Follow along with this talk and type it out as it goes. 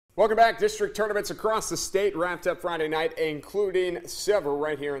Welcome back. District tournaments across the state wrapped up Friday night, including several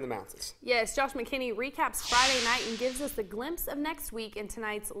right here in the mountains. Yes, Josh McKinney recaps Friday night and gives us a glimpse of next week in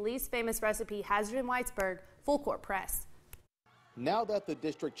tonight's least famous recipe, Hazard in Whitesburg, Full Court Press. Now that the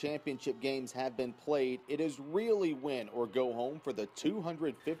district championship games have been played, it is really win or go home for the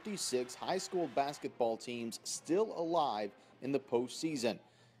 256 high school basketball teams still alive in the postseason.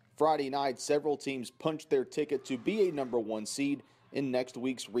 Friday night, several teams punched their ticket to be a #1 seed in next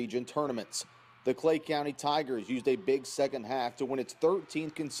week's region tournaments. The Clay County Tigers used a big second half to win its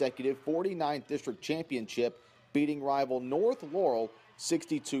 13th consecutive 49th district championship, beating rival North Laurel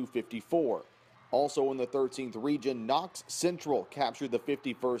 62-54. Also in the 13th region, Knox Central captured the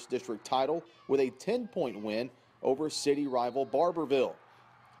 51st district title with a 10-point win over city rival Barberville.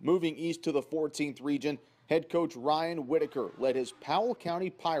 Moving east to the 14th region, head coach Ryan Whitaker led his Powell County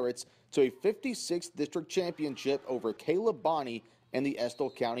Pirates to a 56th district championship over Caleb Bonney and the Estill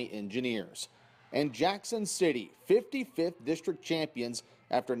County Engineers. And Jackson City, 55th district champions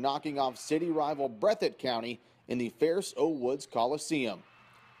after knocking off city rival Breathitt County in the Ferris O. Woods Coliseum.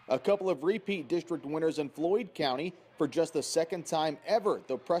 A couple of repeat district winners in Floyd County. For just the second time ever,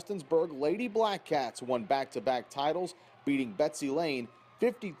 the Prestonsburg Lady Blackcats won back-to-back titles, beating Betsy Lane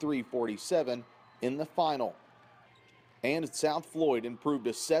 53-47 in the final. And South Floyd improved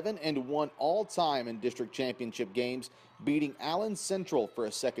to 7-1 all-time in district championship games, beating Allen Central for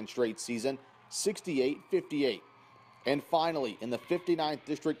a second straight season, 68-58. And finally, in the 59th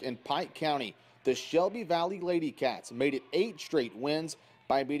district in Pike County, the Shelby Valley Lady Cats made it 8 straight wins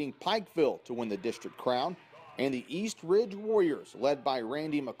by beating Pikeville to win the district crown. And the East Ridge Warriors, led by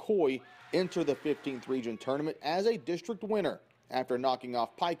Randy McCoy, enter the 15th region tournament as a district winner after knocking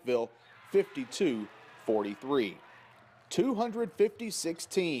off Pikeville 52-43. 256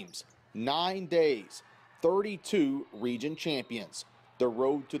 teams, 9 days, 32 region champions. The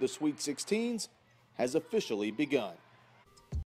road to the Sweet 16s has officially begun.